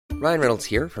Ryan Reynolds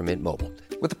here from Mint Mobile.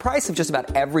 With the price of just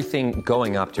about everything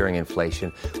going up during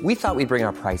inflation, we thought we'd bring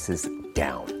our prices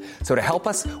down. So to help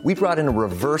us, we brought in a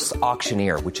reverse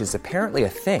auctioneer, which is apparently a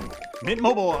thing. Mint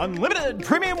Mobile Unlimited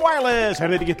Premium Wireless. How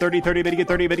to get 30, 30, bit to get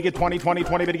 30, bit to get 20, 20,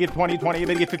 20, bit to get 20, 20,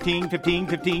 bit to get 15, 15,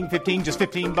 15, 15, just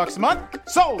 $15 a month?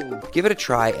 Sold! Give it a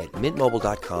try at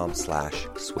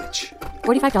mintmobile.com/switch.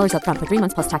 $45 up front for 3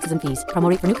 months plus taxes and fees. Promo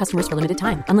rate for new customers for limited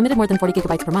time. Unlimited more than 40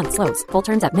 gigabytes per month. Slows full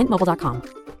terms at mintmobile.com.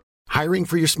 Hiring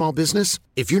for your small business?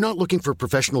 If you're not looking for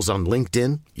professionals on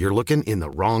LinkedIn, you're looking in the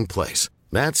wrong place.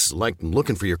 That's like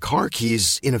looking for your car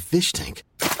keys in a fish tank.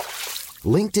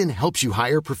 LinkedIn helps you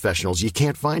hire professionals you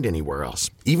can't find anywhere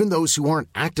else, even those who aren't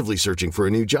actively searching for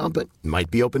a new job but might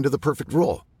be open to the perfect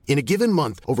role. In a given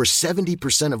month, over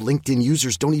 70% of LinkedIn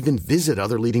users don't even visit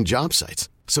other leading job sites.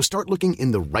 So start looking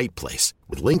in the right place.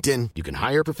 With LinkedIn, you can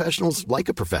hire professionals like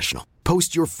a professional.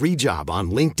 Post your free job on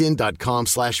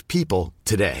linkedin.com/people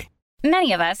today.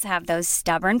 Many of us have those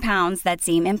stubborn pounds that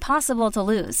seem impossible to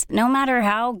lose, no matter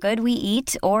how good we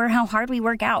eat or how hard we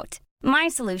work out. My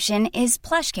solution is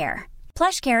PlushCare.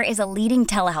 PlushCare is a leading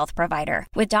telehealth provider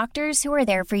with doctors who are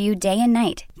there for you day and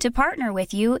night to partner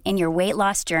with you in your weight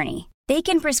loss journey. They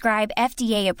can prescribe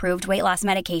FDA-approved weight loss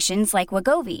medications like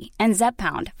Wegovy and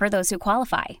Zepbound for those who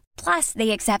qualify. Plus,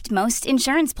 they accept most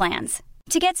insurance plans.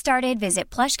 To get started, visit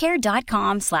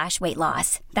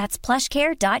plushcare.com/weightloss. That's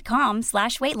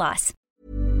plushcare.com/weightloss.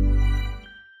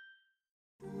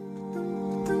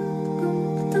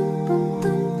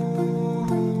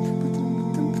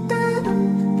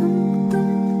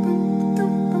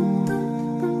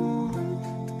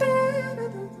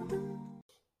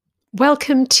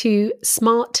 Welcome to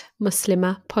Smart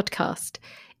Muslimah podcast.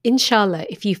 Inshallah,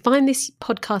 if you find this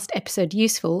podcast episode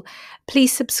useful,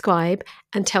 please subscribe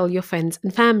and tell your friends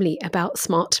and family about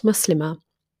Smart Muslimah.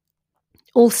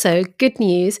 Also, good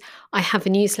news, I have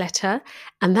a newsletter,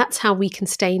 and that's how we can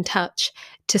stay in touch.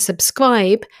 To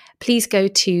subscribe, please go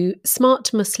to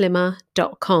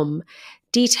smartmuslimah.com.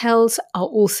 Details are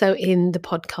also in the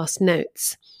podcast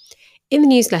notes. In the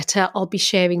newsletter, I'll be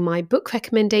sharing my book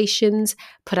recommendations,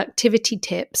 productivity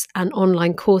tips, and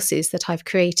online courses that I've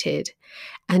created,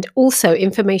 and also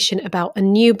information about a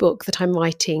new book that I'm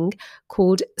writing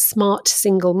called Smart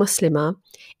Single Muslimah.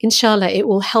 Inshallah, it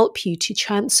will help you to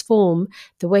transform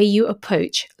the way you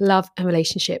approach love and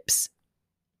relationships.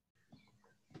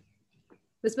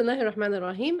 Bismillahir Rahmanir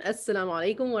Rahim. Assalamu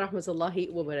alaikum wa rahmatullahi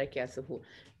wa barakatuhu.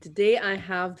 Today I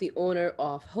have the honor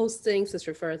of hosting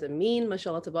Sister Farhat Amin,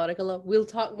 mashallah tabarakallah. We'll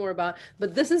talk more about,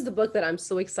 but this is the book that I'm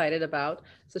so excited about.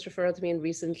 Sister Farhat Amin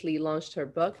recently launched her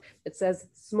book. It says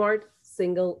Smart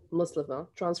Single Muslimah,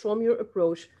 Transform Your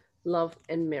Approach, Love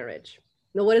and Marriage.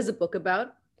 Now, what is the book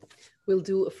about? We'll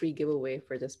do a free giveaway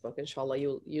for this book. Inshallah,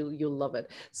 you'll love it.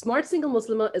 Smart Single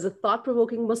Muslimah is a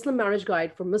thought-provoking Muslim marriage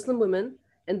guide for Muslim women.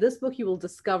 In this book, you will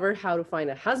discover how to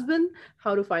find a husband,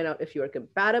 how to find out if you are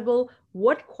compatible,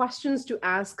 what questions to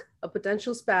ask a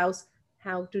potential spouse,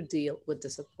 how to deal with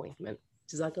disappointment.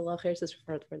 Jazakallah khair, Sister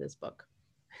Farhat, for this book.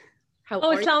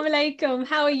 Assalamu alaikum.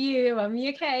 How are you? Are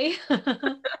you okay?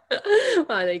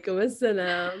 Walaikum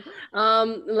assalam.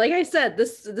 Like I said,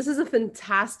 this is a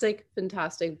fantastic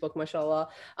book, mashallah.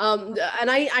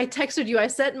 And I texted you. I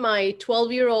said my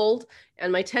 12-year-old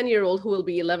and my 10-year-old, who will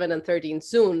be 11 and 13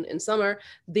 soon in summer,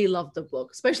 they loved the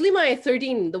book. Especially my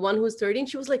 13, the one who's 13.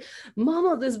 She was like,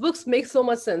 "Mama, this book makes so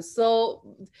much sense." So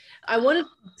I want to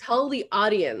tell the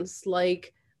audience,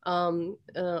 like,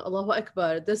 Allahu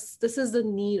Akbar, this is the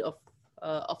need of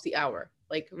the hour,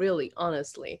 like, really,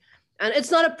 honestly. And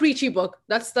it's not a preachy book.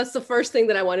 That's the first thing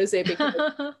that I want to say, because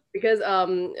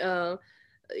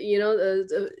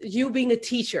you being a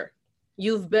teacher,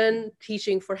 you've been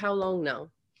teaching for how long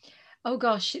now? Oh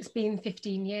gosh, it's been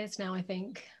 15 years now, I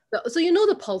think. So you know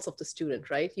the pulse of the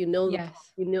student, right? You know, yes.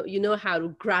 You know how to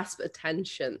grasp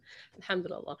attention.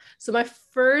 Alhamdulillah. So my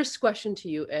first question to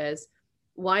you is,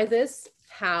 why this?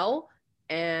 How?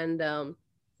 And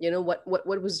what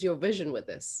was your vision with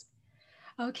this?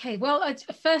 Okay, well,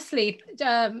 firstly,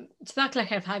 Jazakallah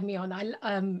khair for having me on. I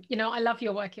love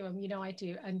your work, Imam. You know I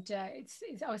do, and I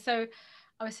was so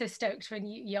stoked when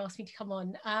you asked me to come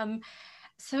on.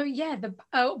 So yeah, the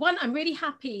one, I'm really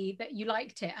happy that you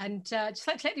liked it, and just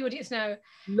like to let the audience know,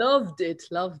 loved it.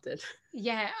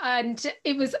 Yeah, and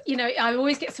it was, I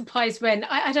always get surprised when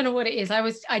I don't know what it is.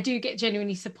 I do get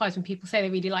genuinely surprised when people say they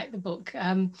really like the book.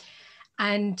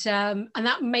 And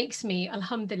that makes me,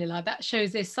 alhamdulillah, that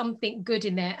shows there's something good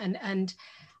in there, and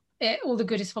all the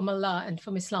good is from Allah and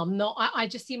from Islam. I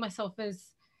just see myself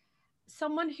as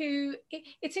someone who,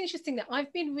 it's interesting that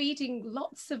I've been reading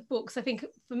lots of books. I think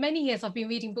for many years I've been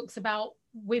reading books about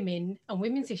women and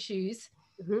women's issues.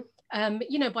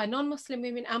 you know, by non-Muslim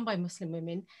women and by Muslim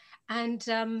women. And,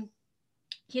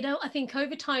 you know, I think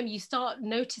over time you start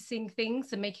noticing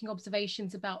things and making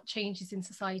observations about changes in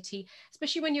society,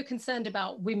 especially when you're concerned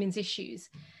about women's issues.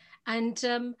 And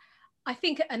I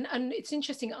think, and it's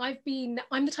interesting, I'm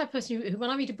the type of person who, when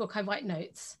I read a book, I write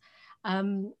notes.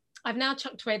 I've now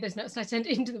chucked away those notes and I turned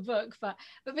it into the book, but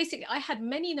basically I had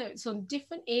many notes on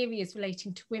different areas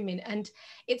relating to women. And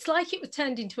it's like it was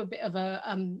turned into a bit of a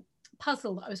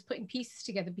puzzle that I was putting pieces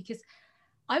together, because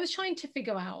I was trying to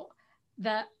figure out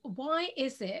that why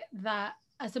is it that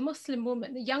as a Muslim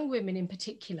woman, young women in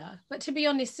particular, but to be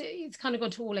honest, it's kind of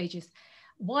gone to all ages,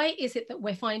 why is it that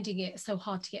we're finding it so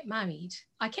hard to get married?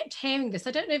 I kept hearing this.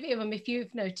 I don't know if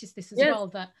you've noticed this as well,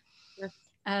 that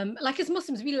like as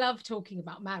Muslims, we love talking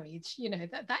about marriage, you know,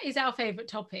 that is our favorite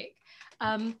topic.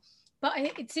 But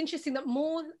it's interesting that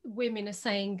more women are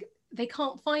saying they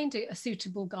can't find a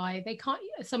suitable guy. They can't,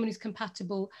 someone who's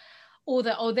compatible, or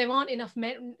that, there aren't enough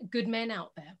good men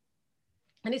out there.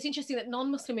 And it's interesting that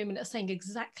non-Muslim women are saying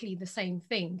exactly the same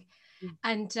thing.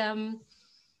 And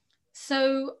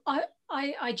so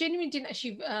I genuinely didn't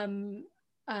actually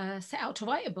set out to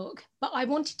write a book, but I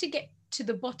wanted to get to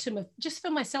the bottom of, just for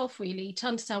myself really, to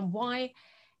understand why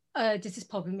does this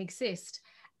problem exist.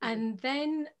 And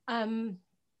then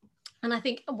and I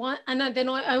think then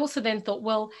I also then thought,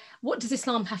 well, what does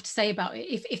Islam have to say about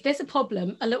it? If there's a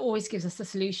problem, Allah always gives us a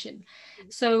solution.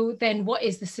 So then what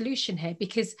is the solution here?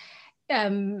 Because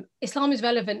Islam is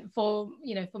relevant for,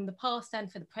 you know, from the past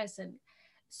and for the present.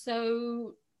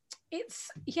 So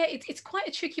it's quite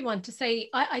a tricky one to say.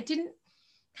 I didn't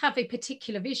have a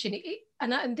particular vision.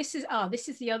 And this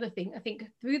is the other thing. I think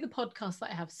through the podcast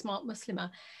that I have, Smart Muslimah,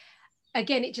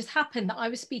 again, it just happened that I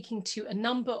was speaking to a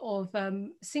number of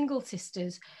single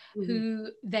sisters who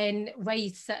then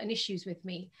raised certain issues with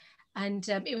me. And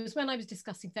it was when I was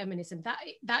discussing feminism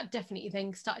that definitely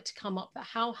then started to come up, that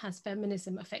how has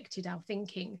feminism affected our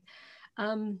thinking?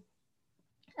 And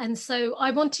so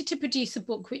I wanted to produce a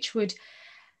book which would,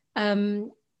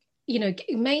 you know,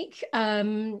 make,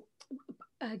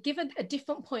 give a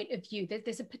different point of view.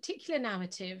 There's a particular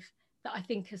narrative that I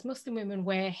think as Muslim women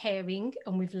we're hearing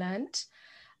and we've learnt.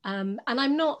 And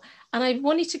I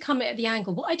wanted to come at the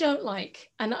angle. What I don't like,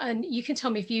 and you can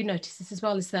tell me if you notice this as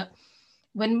well, is that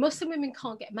when Muslim women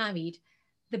can't get married,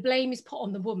 the blame is put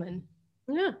on the woman.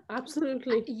 Yeah,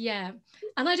 absolutely. Yeah.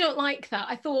 And I don't like that.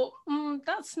 I thought,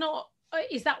 that's not,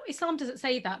 is that, Islam doesn't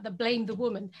say that blame the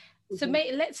woman. So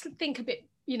let's think a bit,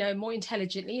 you know, more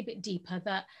intelligently, a bit deeper,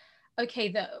 that,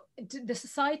 okay, the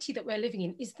society that we're living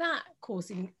in, is that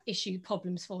causing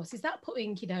problems for us? Is that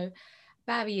putting, you know,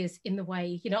 barriers in the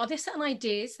way? You know, are there certain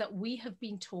ideas that we have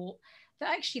been taught that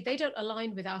actually they don't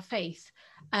align with our faith?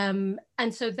 And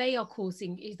so they are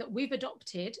causing, is that we've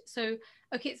adopted. So,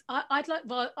 okay, I'd like,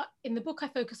 in the book, I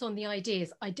focus on the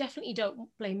ideas. I definitely don't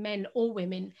blame men or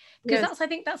women, because I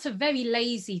think that's a very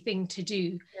lazy thing to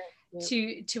do,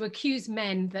 to accuse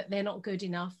men that they're not good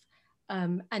enough.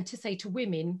 And to say to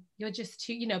women, you're just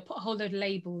to, you know, put a whole load of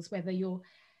labels, whether you're,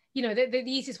 you know, the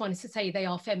easiest one is to say they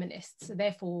are feminists, so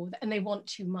therefore, and they want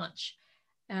too much.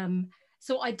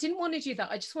 So I didn't want to do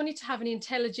that. I just wanted to have an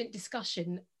intelligent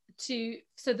discussion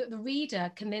so that the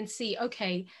reader can then see,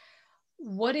 okay,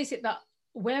 what is it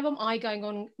where am I going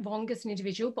on wrong as an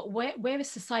individual, but where is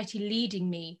society leading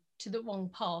me to the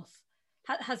wrong path?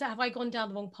 Have I gone down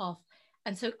the wrong path?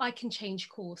 And so I can change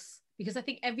course, because I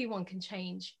think everyone can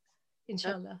change.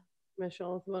 Inshallah.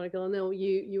 MashaAllah, tabarakallah. No,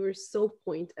 you were so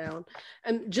point out.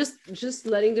 And just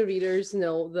letting the readers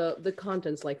know the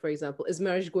contents, like, for example, is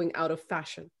marriage going out of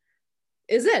fashion?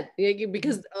 Is it?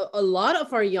 Because a lot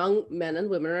of our young men and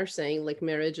women are saying, like,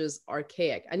 marriage is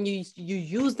archaic, and you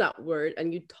use that word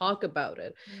and you talk about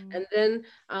it. And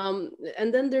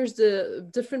then there's the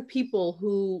different people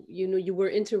who, you know, you were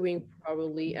interviewing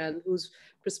probably, and whose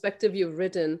perspective you've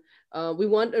written. We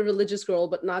want a religious girl,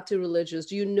 but not too religious.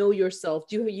 Do you know yourself?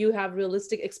 Do you have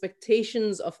realistic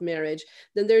expectations of marriage?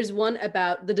 Then there's one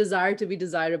about the desire to be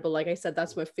desirable. Like I said,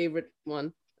 that's my favorite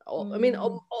one. I mean,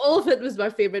 all of it was my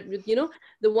favorite, you know,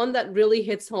 the one that really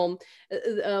hits home.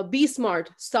 Be smart,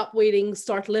 stop waiting,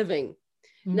 start living.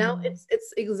 Now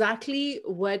it's exactly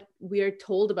what we are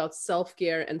told about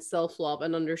self-care and self-love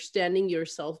and understanding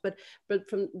yourself, but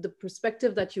from the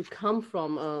perspective that you come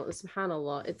from,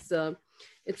 subhanallah,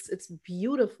 it's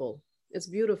beautiful. It's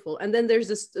beautiful. And then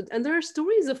there are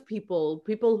stories of people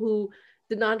who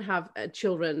did not have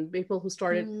children, people who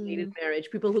started hated marriage,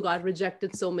 people who got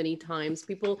rejected so many times,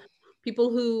 people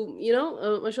who, you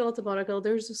know, mashallah tabarakallah,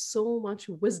 there's so much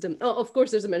wisdom. Oh, of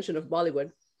course, there's a mention of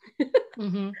Bollywood.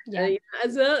 Yeah.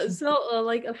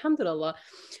 Like, alhamdulillah,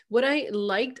 what I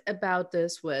liked about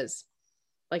this was,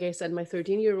 like I said, my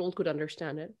 13-year-old could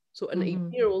understand it. So an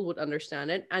 18-year-old would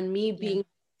understand it. And me being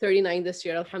 39 this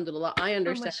year, alhamdulillah, I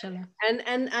understand.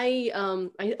 And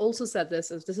I also said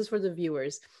this is for the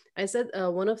viewers. I said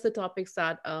one of the topics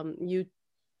that you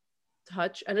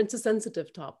touch, and it's a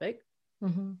sensitive topic.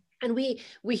 And we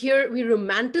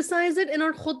romanticize it in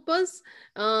our khutbas,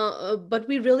 but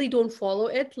we really don't follow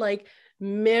it. Like,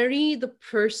 marry the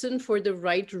person for the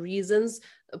right reasons,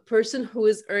 a person who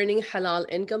is earning halal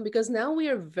income, because now we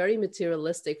are very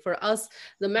materialistic. For us,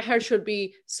 the mahr should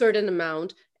be certain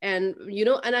amount. And,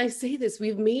 and I say this,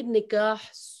 we've made nikah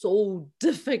so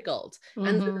difficult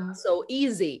and so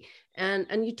easy.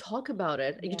 And you talk about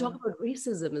it, you talk about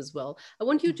racism as well. I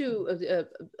want you to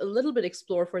a little bit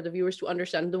explore for the viewers to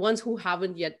understand, the ones who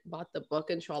haven't yet bought the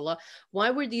book, inshallah, why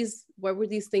were these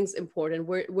things important?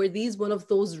 Were these one of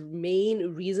those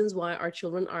main reasons why our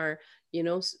children are,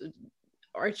 just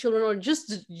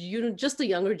the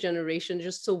younger generation,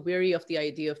 just so weary of the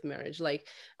idea of marriage? Like,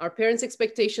 our parents'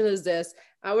 expectation is this,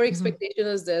 our expectation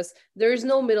is this, there is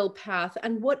no middle path.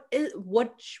 And what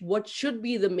should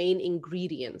be the main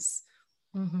ingredients?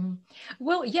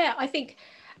 Well, yeah, I think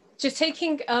just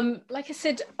taking, like I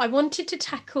said, I wanted to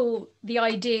tackle the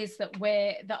ideas that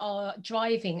are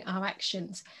driving our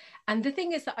actions. And the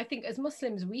thing is that I think as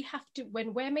Muslims, we have to,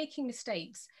 when we're making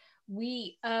mistakes,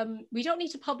 we don't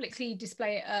need to publicly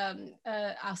display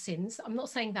our sins. I'm not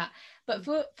saying that, but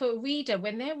for a reader,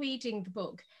 when they're reading the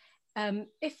book,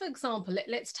 if, for example,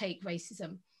 let's take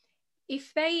racism.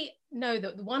 If they know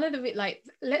that one of the, like,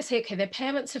 let's say, okay, their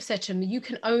parents have said to them, you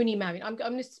can only marry, I'm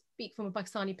going to speak from a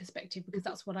Pakistani perspective because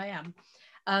that's what I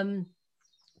am.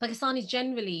 Pakistanis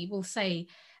generally will say,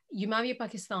 you marry a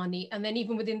Pakistani, and then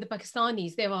even within the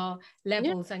Pakistanis, there are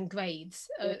levels and grades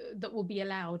that will be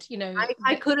allowed.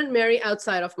 I couldn't marry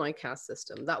outside of my caste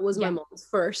system. That was my mom's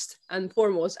first and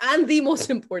foremost, and the most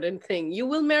important thing. You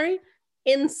will marry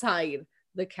inside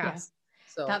the caste.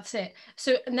 So that's it.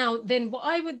 So now then what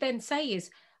I would then say is,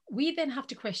 we then have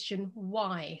to question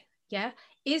why.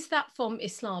 Is that from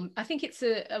Islam? I think it's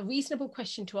a reasonable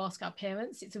question to ask our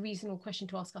parents. It's a reasonable question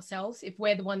to ask ourselves if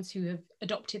we're the ones who have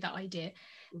adopted that idea.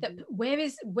 That where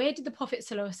did the Prophet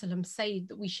ﷺ say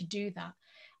that we should do that?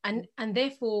 And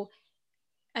therefore,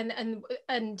 and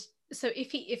so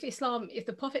if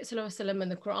the Prophet ﷺ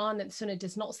and the Quran and the Sunnah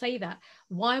does not say that,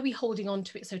 why are we holding on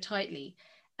to it so tightly?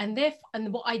 And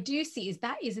what I do see is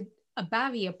that is a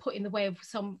barrier put in the way of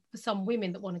some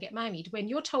women that want to get married. When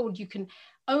you're told you can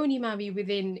only marry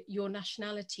within your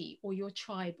nationality or your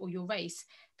tribe or your race,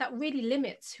 that really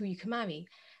limits who you can marry.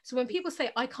 So when people say,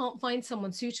 I can't find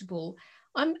someone suitable,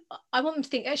 I want them to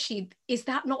think, actually, is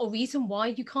that not a reason why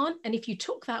you can't? And if you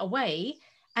took that away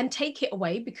and take it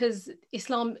away because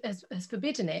Islam has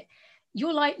forbidden it, you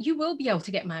will be able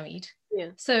to get married.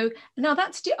 So now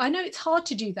I know it's hard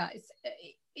to do that.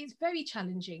 It's very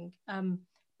challenging.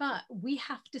 But we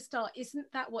have to start.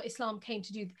 Isn't that what Islam came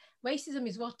to do? Racism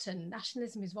is rotten.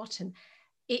 Nationalism is rotten.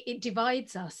 It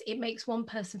divides us. It makes one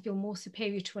person feel more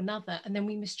superior to another, and then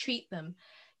we mistreat them.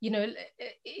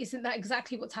 Isn't that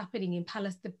exactly what's happening in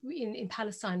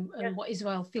Palestine and what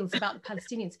Israel feels about the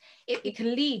Palestinians? It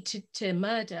can lead to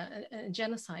murder and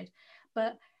genocide.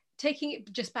 But taking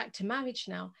it just back to marriage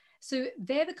now. So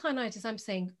they're the kind of ideas I'm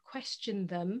saying, question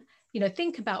them,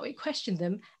 think about it, question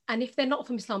them. And if they're not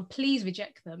from Islam, please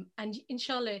reject them. And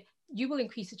inshallah, you will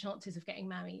increase the chances of getting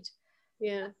married.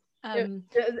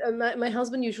 My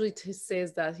husband usually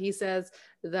says that. He says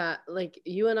that, like,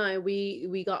 you and I,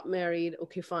 we got married.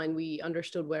 Okay, fine. We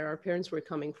understood where our parents were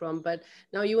coming from. But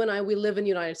now you and I, we live in the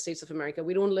United States of America.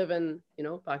 We don't live in,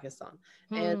 Pakistan.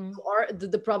 And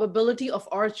the probability of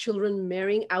our children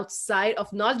marrying outside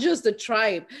of not just the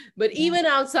tribe, but even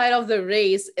outside of the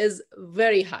race is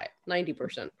very high,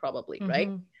 90% probably,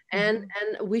 right? And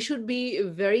we should be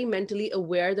very mentally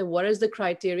aware that what is the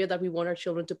criteria that we want our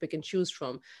children to pick and choose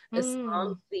from.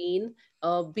 Islam, deen,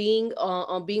 being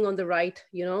on the right,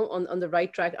 on the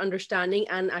right track, understanding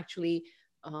and actually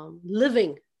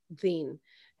living deen.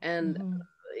 And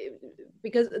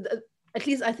because at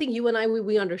least I think you and I,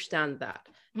 we understand that.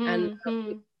 And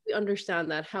we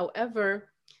understand that. However,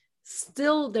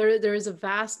 still there is a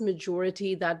vast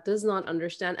majority that does not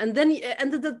understand. And then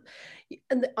and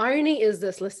the irony is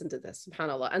this, listen to this,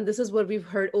 subhanAllah, and this is what we've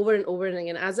heard over and over and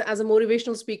again. As a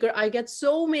motivational speaker, I get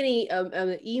so many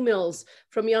emails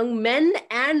from young men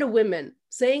and women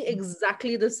saying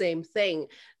exactly the same thing.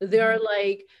 They're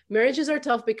like, marriages are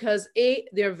tough because A,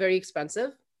 they're very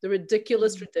expensive. the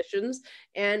ridiculous traditions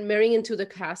and marrying into the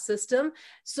caste system.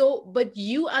 So, but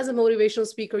you as a motivational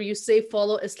speaker, you say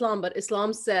follow Islam, but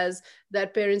Islam says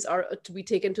that parents are to be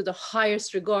taken to the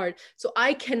highest regard. So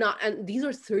I cannot, and these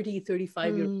are 30,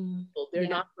 35-year-old people. They're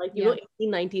not like, you know,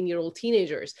 18, 19-year-old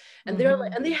teenagers. And they're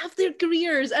like, and they have their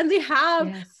careers and they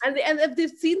have, and they've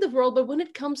seen the world. But when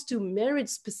it comes to marriage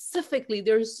specifically,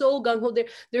 they're so gung-ho.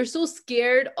 They're so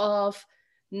scared of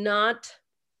not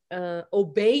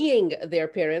obeying their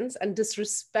parents and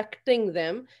disrespecting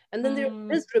them, and then they're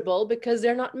miserable because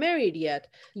they're not married yet.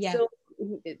 So,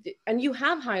 and you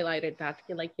have highlighted that,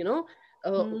 like, you know,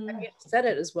 and you said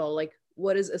it as well, like,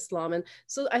 what is Islam? And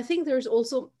so I think there's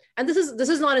also, and this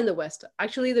is not in the West.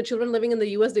 Actually, the children living in the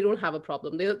US, they don't have a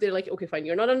problem. They're like, okay, fine,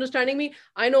 you're not understanding me.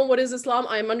 I know what is Islam.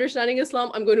 I'm understanding Islam.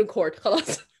 I'm going to court.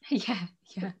 Khalas. Yeah.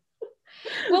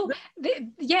 Well,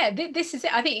 this is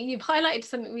it. I think you've highlighted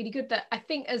something really good, that I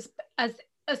think as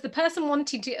the person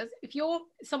wanting to, if you're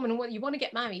someone you want to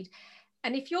get married,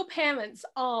 and if your parents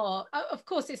are, of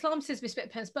course, Islam says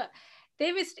respect parents, but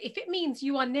if it means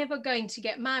you are never going to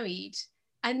get married,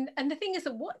 and the thing is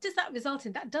that what does that result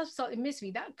in? That does result in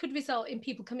misery. That could result in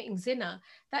people committing zina.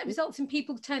 That results in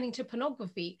people turning to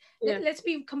pornography. Let's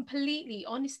be completely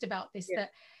honest about this.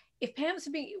 That if parents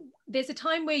are there's a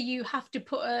time where you have to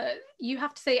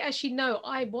say, actually, no,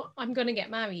 I'm going to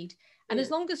get married. And as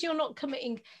long as you're not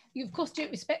committing, you of course do it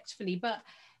respectfully, but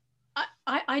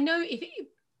I know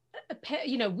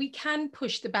we can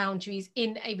push the boundaries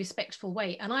in a respectful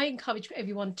way. And I encourage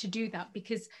everyone to do that,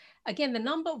 because again, the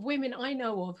number of women I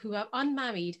know of who are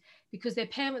unmarried because their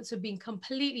parents have been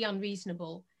completely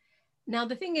unreasonable. Now,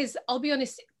 the thing is, I'll be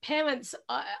honest, parents,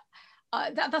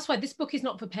 that's why this book is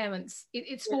not for parents.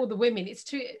 It's for the women. It's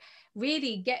to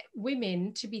really get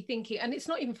women to be thinking, and it's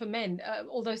not even for men,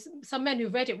 although some men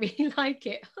who've read it really like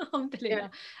it.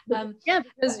 Alhamdulillah.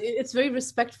 Because it's very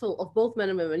respectful of both men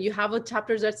and women. You have a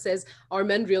chapter that says, are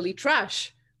men really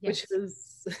trash? Which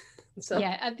is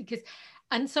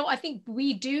and so I think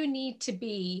we do need to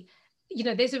be,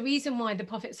 there's a reason why the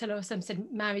Prophet ﷺ said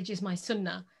marriage is my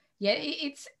sunnah.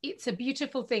 It's a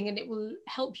beautiful thing, and it will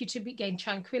help you to gain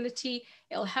tranquility.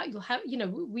 It'll help,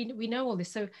 we know all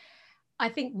this. So I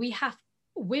think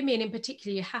women in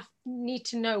particular need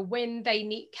to know when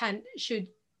they should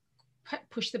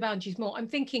push the boundaries more. I'm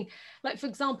thinking, like, for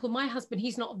example, my husband,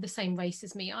 he's not of the same race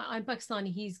as me. I'm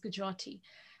Pakistani, he's Gujarati.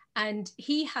 And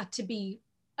he had to be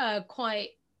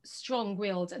quite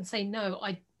strong-willed and say, no,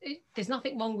 there's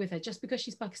nothing wrong with her just because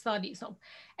she's Pakistani. It's not.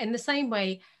 In the same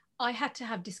way, I had to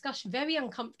have very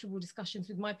uncomfortable discussions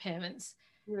with my parents.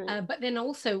 But then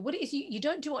also, what it is, you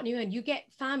don't do it on your own. You get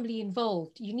family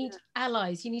involved. You need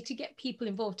allies. You need to get people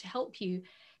involved to help you.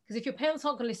 Because if your parents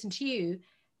aren't going to listen to you,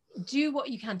 do what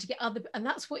you can to get and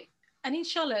that's what, and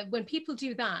inshallah, when people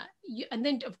do that, and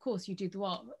then of course you do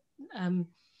dua.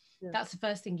 That's the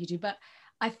first thing you do. But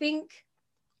I think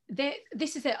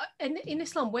this is it. And in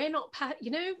Islam, we're not,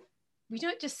 we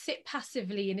don't just sit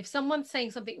passively. And if someone's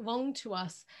saying something wrong to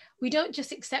us, we don't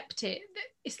just accept it.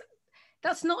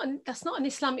 That's not an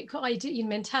Islamic idea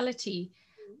mentality.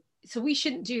 So we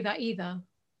shouldn't do that either.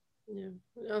 Yeah,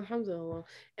 alhamdulillah.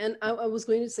 And I was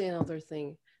going to say another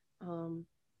thing.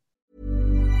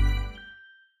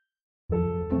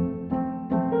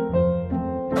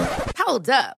 Hold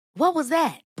up. What was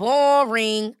that?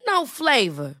 Boring. No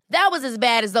flavor. That was as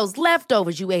bad as those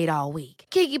leftovers you ate all week.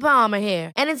 Keke Palmer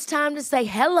here. And it's time to say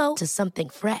hello to something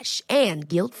fresh and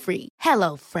guilt-free.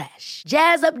 HelloFresh.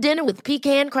 Jazz up dinner with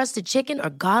pecan-crusted chicken or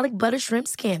garlic butter shrimp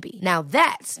scampi. Now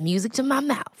that's music to my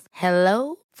mouth.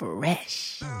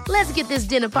 HelloFresh. Let's get this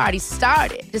dinner party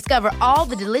started. Discover all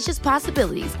the delicious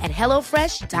possibilities at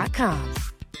HelloFresh.com.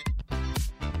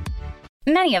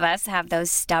 Many of us have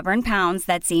those stubborn pounds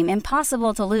that seem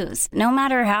impossible to lose, no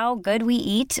matter how good we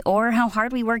eat or how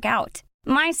hard we work out.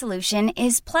 My solution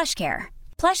is PlushCare.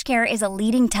 PlushCare is a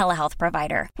leading telehealth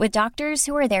provider with doctors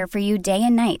who are there for you day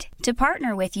and night to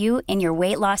partner with you in your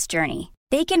weight loss journey.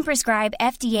 They can prescribe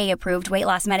FDA-approved weight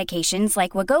loss medications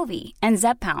like Wegovy and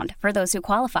Zepbound for those who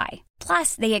qualify.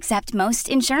 Plus, they accept most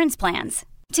insurance plans.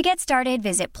 To get started,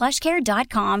 visit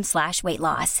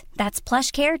plushcare.com/weightloss. That's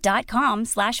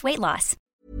plushcare.com/weightloss.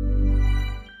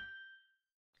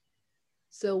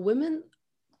 So women,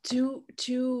 two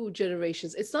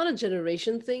generations. It's not a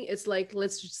generation thing. It's like,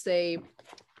 let's just say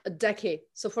a decade.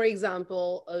 So for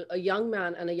example, a young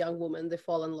man and a young woman, they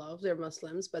fall in love. They're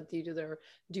Muslims, but due to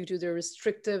their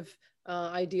restrictive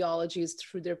ideologies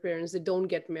through their parents, they don't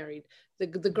get married. The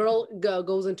girl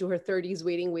goes into her 30s,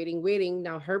 waiting.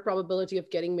 Now her probability of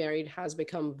getting married has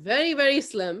become very, very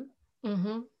slim.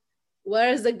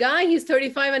 Whereas the guy, he's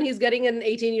 35 and he's getting an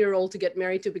 18-year-old to get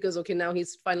married to because, okay, now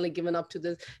he's finally given up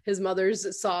to his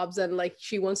mother's sobs and like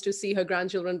she wants to see her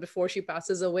grandchildren before she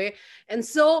passes away. And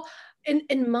so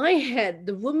in my head,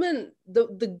 the woman,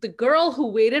 the girl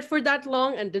who waited for that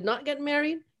long and did not get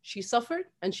married, she suffered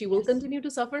and she will continue to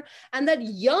suffer. And that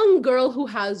young girl who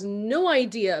has no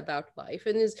idea about life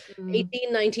and is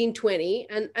 18, 19, 20,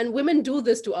 and women do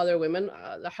this to other women,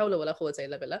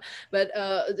 but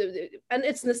and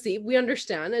it's nasib, we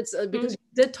understand. It's because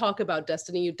you did talk about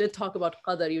destiny, you did talk about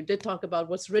qadar, you did talk about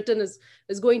what's written is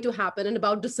going to happen, and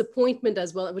about disappointment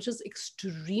as well, which is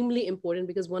extremely important,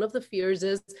 because one of the fears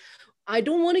is, I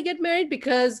don't want to get married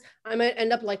because I might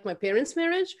end up like my parents'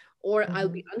 marriage, or I'll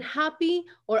be unhappy,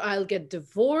 or I'll get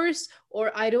divorced,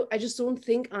 or I just don't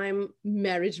think I'm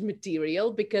marriage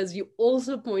material. Because you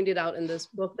also pointed out in this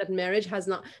book that marriage has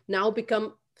not now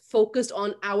become focused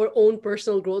on our own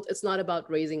personal growth. It's not about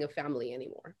raising a family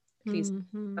anymore. At least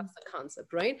that's the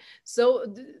concept, right?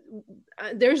 So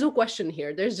there's no question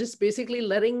here. There's just basically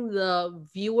letting the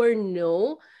viewer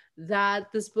know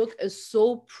that this book is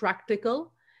so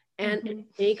practical and it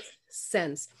makes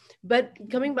sense. But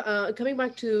coming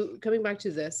back to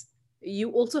this,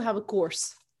 you also have a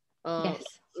course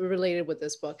related with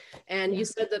this book, and you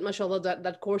said that, mashallah,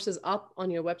 that course is up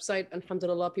on your website.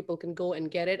 Alhamdulillah, people can go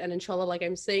and get it, and inshallah, like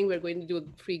I'm saying, we're going to do a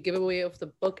free giveaway of the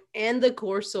book and the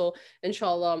course. So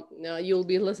inshallah, you'll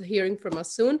be hearing from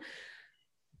us soon.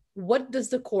 What does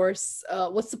the course?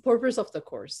 What's the purpose of the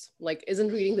course? Like,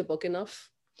 isn't reading the book enough?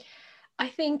 I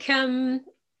think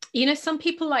some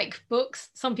people like books,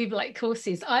 some people like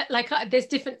courses. There's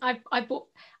different. I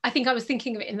think I was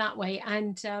thinking of it in that way,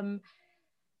 and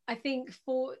I think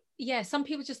some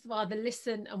people just rather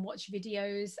listen and watch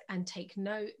videos and take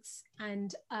notes,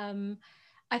 and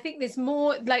I think there's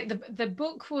more. Like the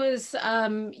book was,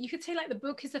 you could say like the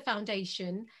book is the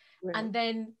foundation, and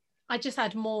then I just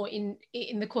add more in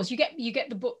the course. You get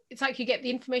the book. It's like you get the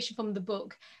information from the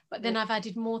book, but then I've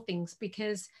added more things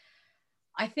because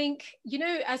I think,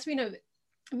 as we know,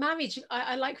 marriage,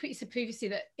 I like what you said previously,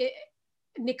 that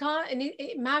nikah and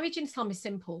marriage in Islam is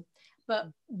simple, but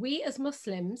we as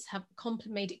Muslims have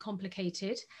made it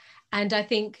complicated. And I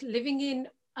think Muslims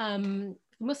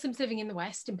living in the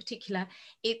West in particular,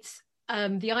 it's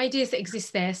the ideas that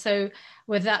exist there. So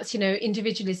whether that's,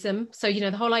 individualism, so,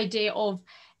 the whole idea of,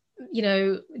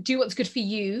 do what's good for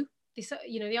you. This,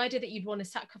 the idea that you'd want to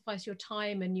sacrifice your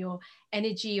time and your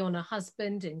energy on a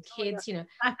husband and kids,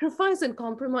 Sacrifice and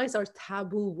compromise are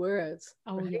taboo words.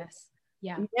 Oh, right? Yes.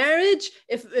 Yeah. Marriage,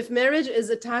 if marriage is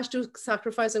attached to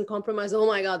sacrifice and compromise, oh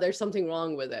my God, there's something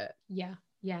wrong with it. Yeah.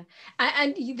 Yeah.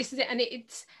 And this is it. And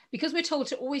it's because we're told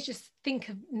to always just think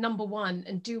of number one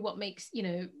and do what makes,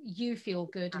 you feel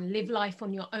good and live life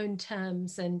on your own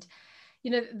terms. And,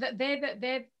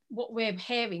 they're what we're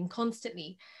hearing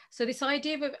constantly. So this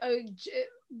idea of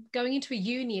going into a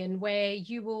union where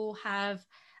you will have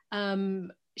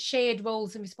shared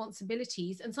roles and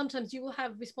responsibilities, and sometimes you will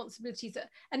have responsibilities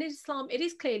and in Islam it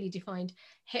is clearly defined.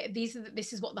 This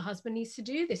is what the husband needs to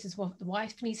do, this is what the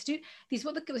wife needs to do, this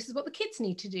is what the kids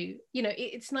need to do.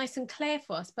 It's nice and clear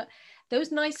for us, but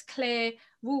those nice clear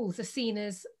rules are seen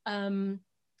as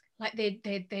like they're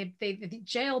the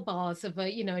jail bars of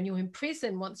and you're in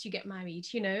prison once you get married.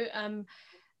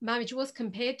 Marriage was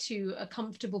compared to a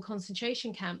comfortable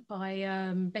concentration camp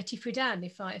by Betty Friedan.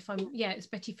 It's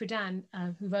Betty Friedan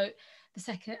who wrote the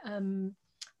second. I've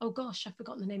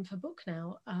forgotten the name of her book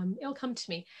now. It'll come to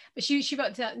me. But she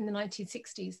wrote that in the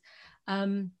 1960s.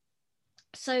 I've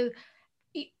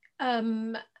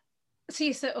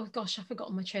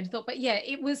forgotten my train of thought. But yeah,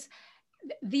 it was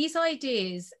these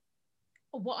ideas.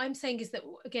 What I'm saying is that,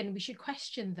 again, we should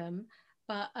question them,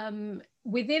 but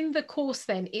within the course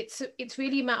then it's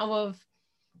really a matter of,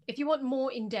 if you want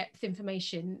more in-depth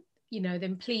information,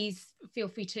 then please feel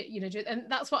free to do it. And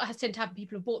that's what has tended to happen.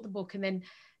 People have bought the book and then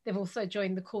they've also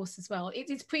joined the course as well.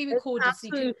 It's pre-recorded. It's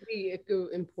absolutely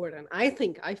important. I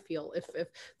feel if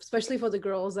especially for the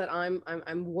girls, that I'm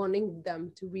wanting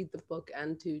them to read the book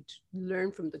and to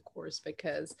learn from the course,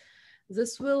 because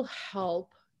this will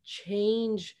help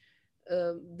change.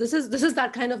 This is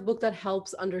that kind of book that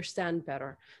helps understand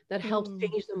better, that helps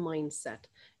change the mindset.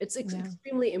 It's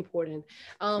extremely important.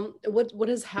 What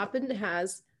has happened,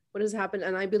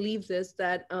 and I believe this,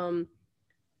 that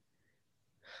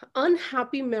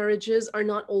unhappy marriages are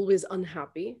not always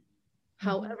unhappy.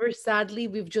 However, sadly,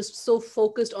 we've just so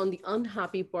focused on the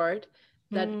unhappy part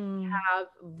that have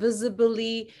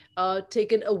visibly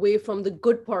taken away from the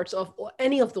good parts of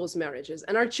any of those marriages.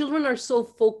 And our children are so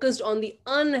focused on the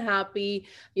unhappy,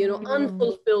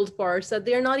 unfulfilled parts that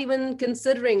they're not even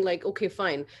considering, like, okay,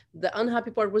 fine, the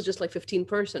unhappy part was just like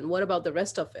 15%. What about the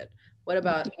rest of it? What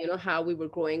about, how we were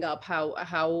growing up,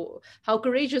 how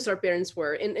courageous our parents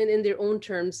were in their own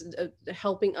terms,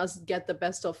 helping us get the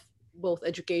best of both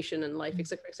education and life,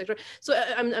 etc., etc. So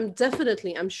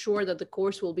I'm sure that the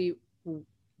course will be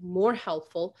more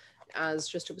helpful as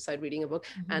just beside reading a book.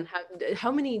 And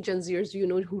how many Gen Zers do you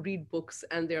know who read books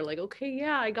and they're like, okay,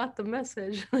 yeah, I got the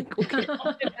message. Like, okay.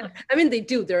 I mean, they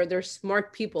do. They're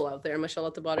smart people out there,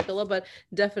 mashallah, tabarakallah. But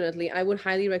definitely, I would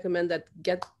highly recommend that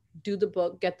get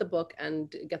the book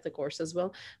and get the course as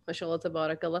well. Mashallah,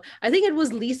 tabarakallah. I think it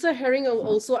was Lisa Herring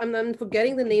also. I'm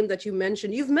forgetting the name that you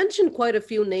mentioned. You've mentioned quite a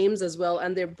few names as well,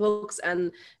 and their books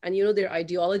and their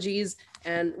ideologies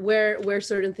and where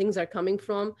certain things are coming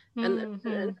from. And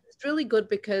it's really good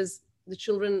because the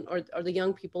children or the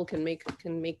young people can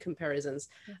make comparisons.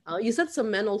 You said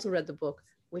some men also read the book,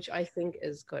 which I think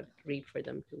is good read for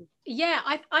them too. Yeah,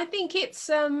 I think it's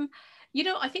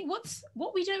I think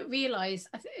what we don't realize,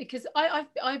 because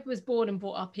I was born and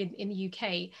brought up in the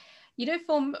UK,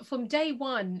 from day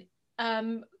one,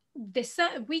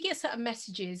 we get certain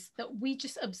messages that we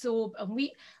just absorb and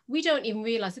we don't even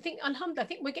realize. I think, alhamdulillah, I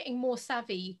think we're getting more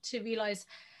savvy to realize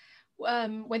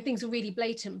when things are really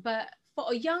blatant. But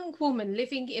for a young woman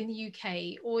living in the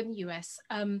UK or in the US,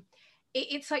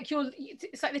 it's like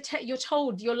you're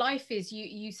told your life is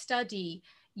you study,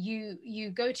 you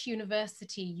go to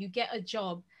university, you get a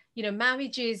job.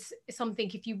 Marriage is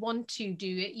something, if you want to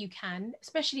do it, you can.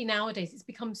 Especially nowadays, it's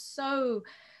become so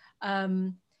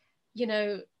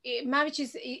marriage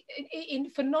is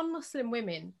for non-Muslim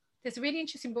women. There's a really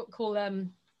interesting book called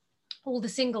All the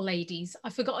Single Ladies.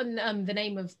 I've forgotten the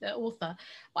name of the author,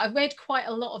 but I've read quite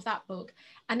a lot of that book.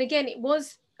 And again, it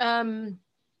was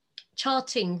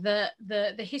charting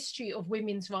the history of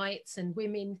women's rights and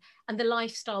women and the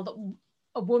lifestyle that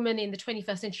a woman in the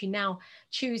 21st century now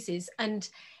chooses. And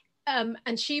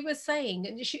she was saying,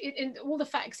 and in all the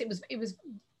facts, it was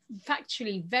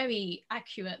factually very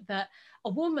accurate, that a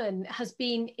woman has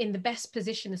been in the best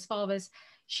position as far as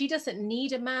she doesn't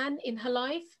need a man in her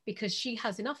life because she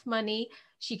has enough money,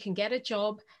 she can get a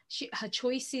job, her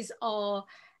choices are,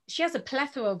 she has a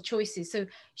plethora of choices. So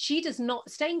she does not,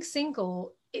 staying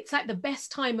single, it's like the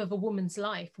best time of a woman's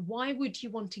life. Why would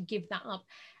you want to give that up?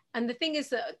 And the thing is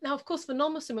that now, of course, for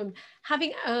non-Muslim women,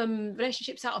 having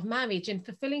relationships out of marriage and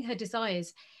fulfilling her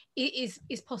desires is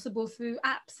possible through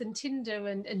apps and Tinder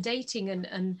and dating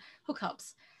and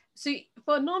hookups. So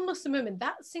for non-Muslim women,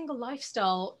 that single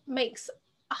lifestyle makes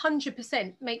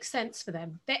 100% makes sense for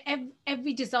them.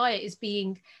 Every desire is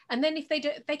being, and then if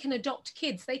they can adopt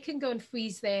kids, they can go and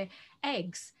freeze their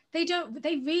eggs. They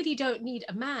really don't need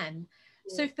a man.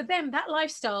 Yeah. So for them, that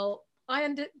lifestyle,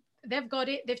 they've got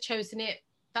it, they've chosen it.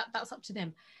 That's up to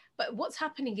them. But what's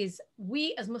happening is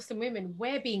we as Muslim women,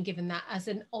 we're being given that as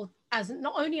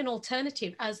not only an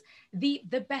alternative, as the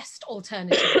best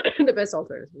alternative. The best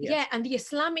alternative, yes. Yeah, and the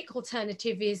Islamic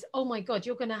alternative is, oh my God,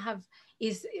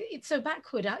 it's so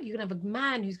backward. You're going to have a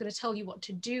man who's going to tell you what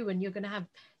to do, and you're going to have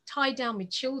tied down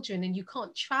with children, and you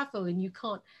can't travel, and you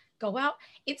can't go out.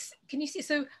 Can you see?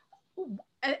 So,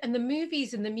 and the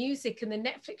movies and the music and the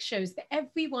Netflix shows, that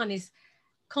everyone is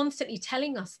constantly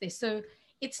telling us this. So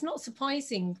it's not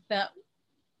surprising that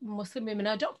Muslim women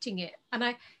are adopting it.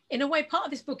 And in a way, part of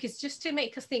this book is just to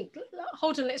make us think,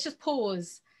 hold on, let's just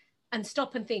pause and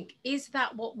stop and think, is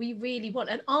that what we really want?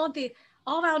 And are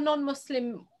our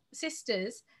non-Muslim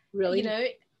sisters, really,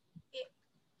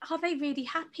 are they really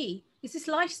happy? Is this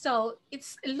lifestyle, it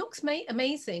looks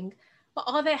amazing, but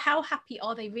how happy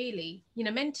are they really,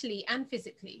 mentally and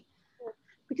physically?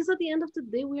 Because at the end of the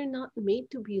day, we're not made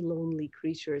to be lonely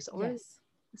creatures. Yes.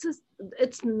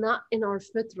 It's not in our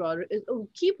fitrah.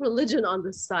 Keep religion on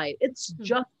the side. It's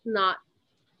just not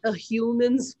a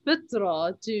human's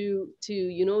fitrah to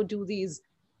do these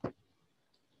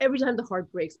every time the heart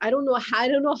breaks. I don't know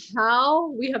how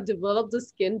we have developed the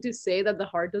skin to say that the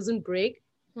heart doesn't break.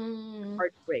 The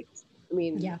heart breaks. I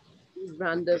mean, yeah, these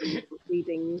random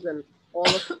meetings and all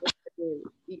of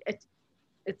it.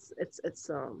 It's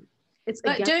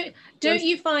but don't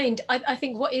you find, I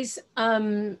think what is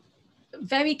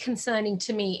very concerning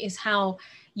to me is how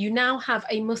you now have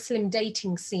a Muslim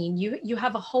dating scene. You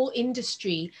have a whole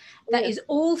industry that is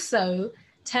also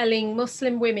telling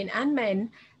Muslim women and men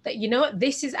that,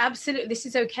 this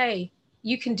is okay.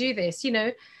 You can do this.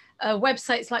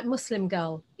 Websites like Muslim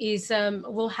Girl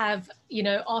will have,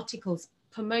 articles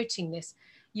promoting this.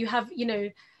 You have,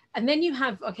 And then you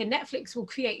have, okay, Netflix will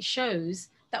create shows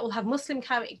that will have Muslim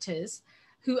characters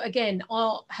who, again,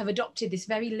 have adopted this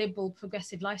very liberal,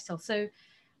 progressive lifestyle. So,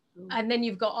 and then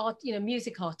you've got art,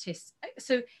 music artists.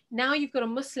 So now you've got a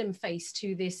Muslim face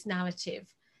to this narrative.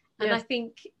 And I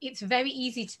think it's very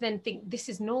easy to then think this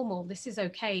is normal, this is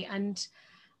okay. And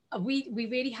we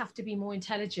really have to be more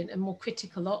intelligent and more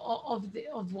critical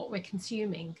of what we're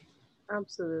consuming.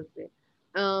 Absolutely.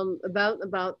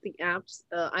 About the apps,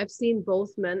 I've seen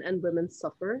both men and women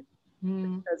suffer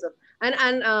because of,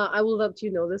 and I will let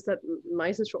you know this, that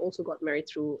my sister also got married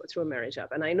through a marriage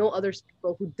app, and I know other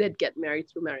people who did get married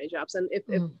through marriage apps, and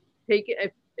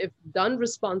if done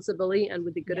responsibly and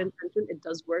with the good intention, it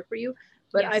does work for you.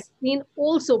 But I've seen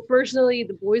also personally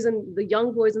the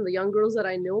young boys and the young girls that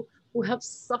I know who have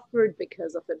suffered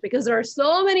because of it, because there are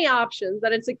so many options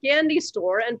that it's a candy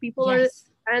store, and people are,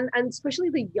 and especially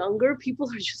the younger people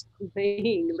are just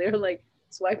playing. They're like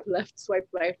swipe left, swipe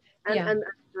right, and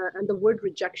the word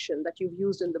rejection that you've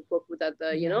used in the book with that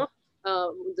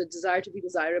the desire to be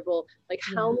desirable, like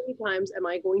how many times am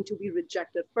I going to be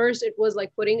rejected? First it was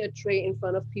like putting a tray in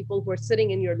front of people who are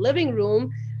sitting in your living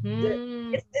room.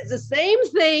 It's the same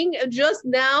thing, just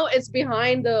now it's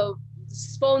behind the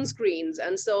phone screens,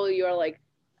 and so you're like,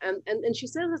 and she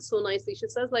says it so nicely. She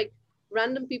says like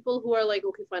random people who are like,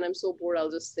 okay fine, I'm so bored,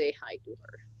 I'll just say hi to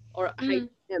her or hi to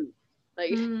him,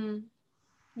 like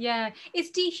it's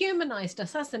dehumanized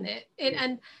us, hasn't it?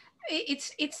 And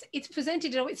it's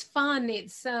presented, it's fun,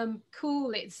 it's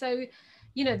cool, it's so,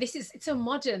 it's so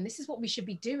modern, this is what we should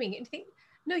be doing. And think,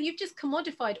 no, you've just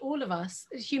commodified all of us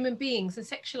as human beings and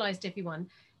sexualized everyone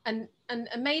and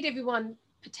made everyone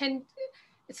pretend.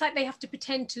 It's like they have to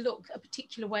pretend to look a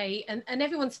particular way, and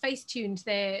everyone's face tuned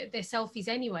their selfies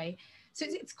anyway. So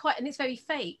it's quite, and it's very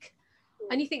fake.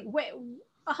 And you think,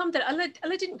 Alhamdulillah,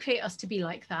 Allah didn't create us to be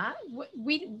like that.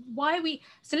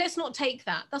 So let's not take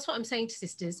that. That's what I'm saying to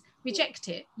sisters. Reject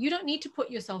it. You don't need to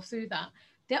put yourself through that.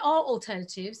 There are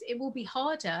alternatives. It will be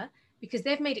harder because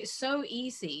they've made it so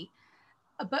easy.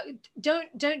 But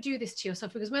don't do this to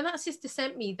yourself, because when that sister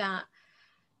sent me that,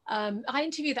 I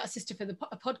interviewed that sister for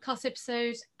a podcast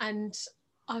episode, and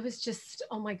I was just,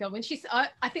 oh my God, when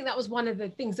I think that was one of the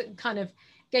things that kind of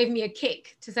gave me a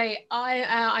kick to say,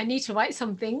 I need to write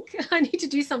something. I need to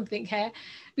do something here.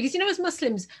 Because, as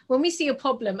Muslims, when we see a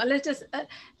problem, Allah says,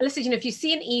 if you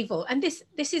see an evil, and this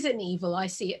is an evil, I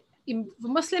see it, for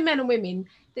Muslim men and women,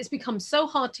 it's become so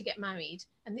hard to get married.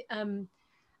 And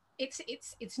it's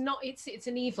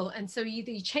an evil. And so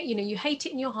either you hate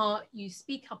it in your heart, you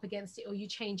speak up against it, or you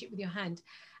change it with your hand.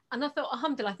 And I thought,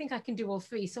 alhamdulillah, I think I can do all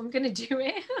three, so I'm going to do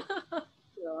it.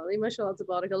 MashaAllah,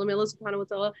 tabarakallah. May Allah subhanahu wa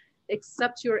ta'ala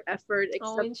accept your effort,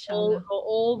 accept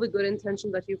all the good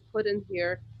intention that you've put in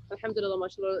here. Alhamdulillah,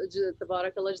 mashallah,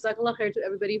 tabarakallah. Jazakallah khair to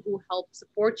everybody who helped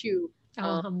support you.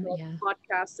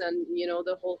 Podcasts and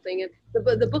the whole thing. And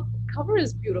the book cover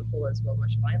is beautiful as well,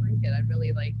 mashallah. I like it. I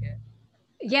really like it.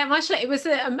 Yeah, mashallah. It was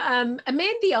a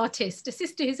Mehndi artist, a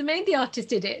sister who's a Mehndi artist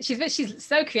did it. She's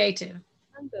so creative.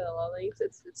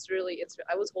 It's really,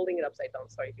 I was holding it upside down,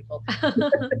 sorry people.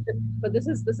 But this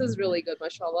is really good,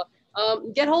 mashallah.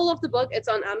 Get hold of the book. It's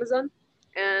on Amazon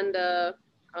and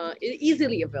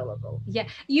easily available. Yeah,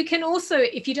 you can also,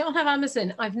 if you don't have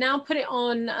Amazon, I've now put it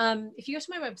on, if you go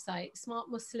to my website,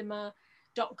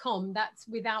 smartmuslimah.com, that's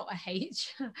without a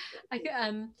H.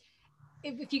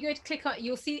 If you go to click on,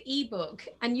 you'll see ebook,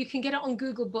 and you can get it on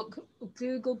Google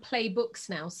Play Books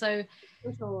now. So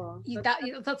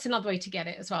that's another way to get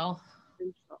it as well.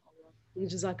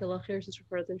 Inshallah. Jazakallah khair, Sister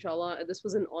Farhat, inshallah. This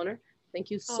was an honor.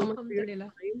 Thank you so much for your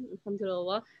time.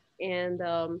 Alhamdulillah. And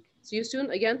see you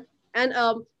soon again. And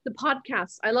the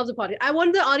podcast, I love the podcast. I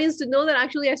want the audience to know that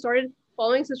actually I started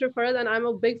following Sister Farhat, and I'm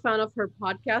a big fan of her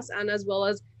podcast, and as well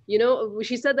as,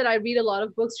 she said that I read a lot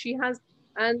of books she has.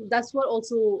 And that's what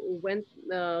also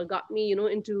got me,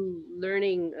 into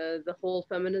learning the whole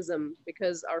feminism,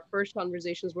 because our first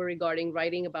conversations were regarding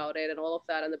writing about it and all of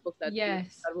that, and the book that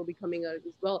will be coming out as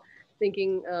well.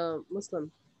 Thinking Muslim.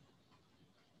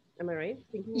 Am I right?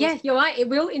 Yeah, you're right. It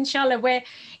will, inshallah.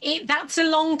 That's a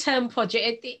long-term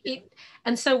project.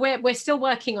 And so we're still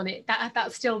working on it.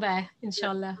 That's still there,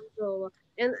 inshallah.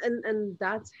 And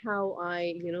that's how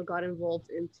I, got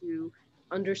involved into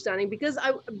understanding, because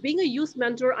being a youth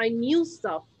mentor, I knew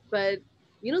stuff, but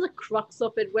the crux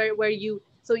of it, where you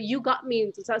got me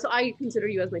into, so I consider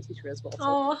you as my teacher as well.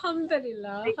 So,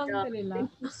 alhamdulillah.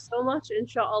 Thank you so much,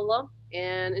 inshallah,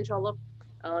 and inshallah,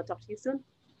 talk to you soon.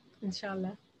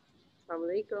 Inshallah. Assalamu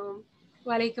alaikum.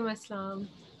 Wa alaikum assalam.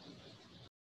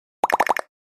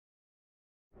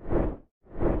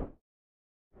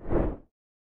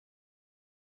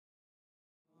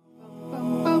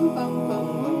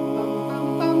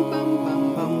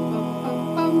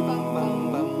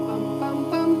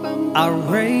 I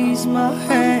raise my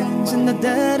hands in the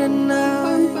dead of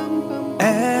night,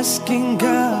 asking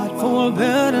God for a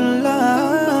better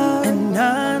life. And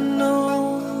I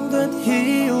know that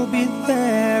He'll be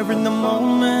there in the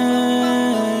moment.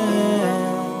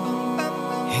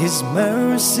 His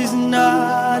mercy's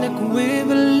not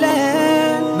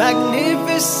equivalent,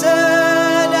 magnificent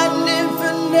and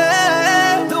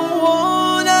infinite, the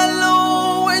one I'll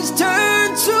always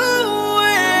turn to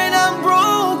when I'm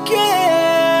broken.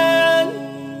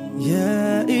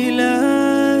 Ya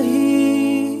Ilahi,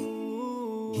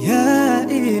 Ya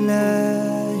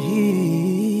Ilahi,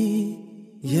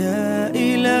 Ya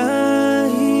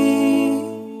Ilahi,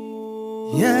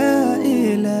 Ya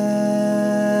Ilahi.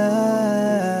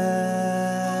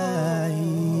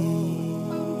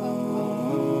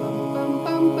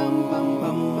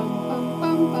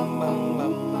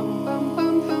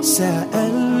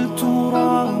 سألت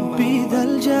ربي ذا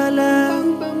الجلال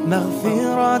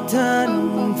مغفرة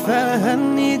فها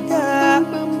النداء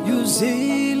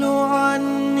يزيل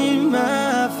عني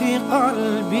ما في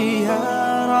قلبي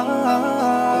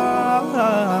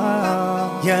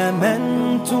يا من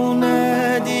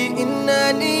تنادي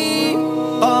إنني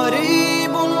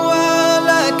قريب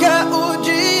ولك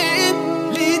أجيب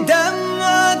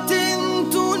لدمعة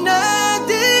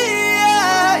تنادي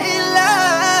يا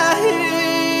إلهي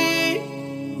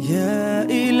يا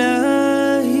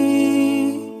إلهي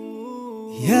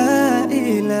يا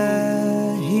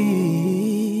إلهي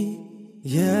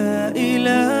يا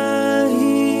إلهي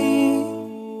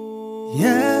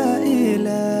يا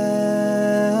إلهي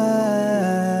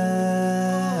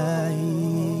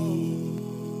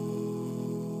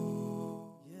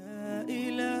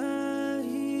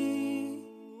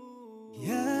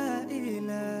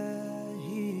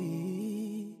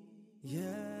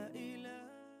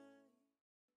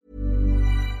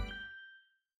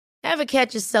Ever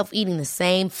catch yourself eating the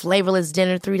same flavorless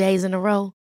dinner 3 days in a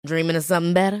row? Dreaming of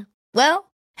something better? Well,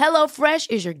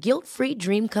 HelloFresh is your guilt-free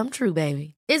dream come true,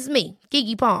 baby. It's me,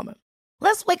 Keke Palmer.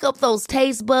 Let's wake up those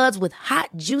taste buds with hot,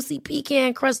 juicy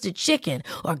pecan-crusted chicken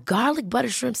or garlic butter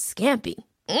shrimp scampi.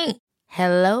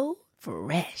 Hello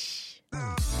Fresh.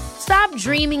 Stop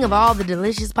dreaming of all the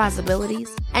delicious possibilities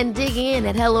and dig in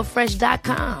at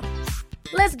HelloFresh.com.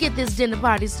 Let's get this dinner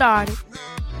party started.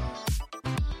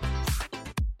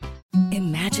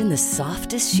 Imagine the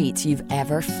softest sheets you've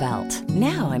ever felt.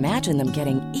 Now imagine them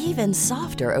getting even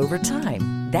softer over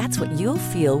time. That's what you'll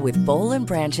feel with Boll &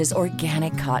 Branch's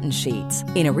organic cotton sheets.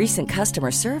 In a recent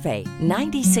customer survey,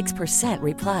 96%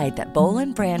 replied that Boll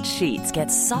 & Branch sheets get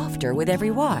softer with every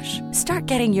wash. Start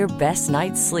getting your best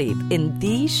night's sleep in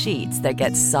these sheets that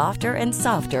get softer and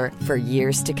softer for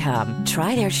years to come.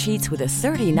 Try their sheets with a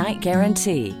 30-night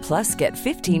guarantee. Plus, get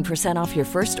 15% off your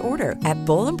first order at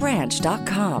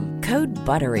bollandbranch.com. Code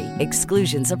BUTTERY.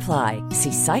 Exclusions apply.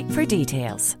 See site for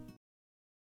details.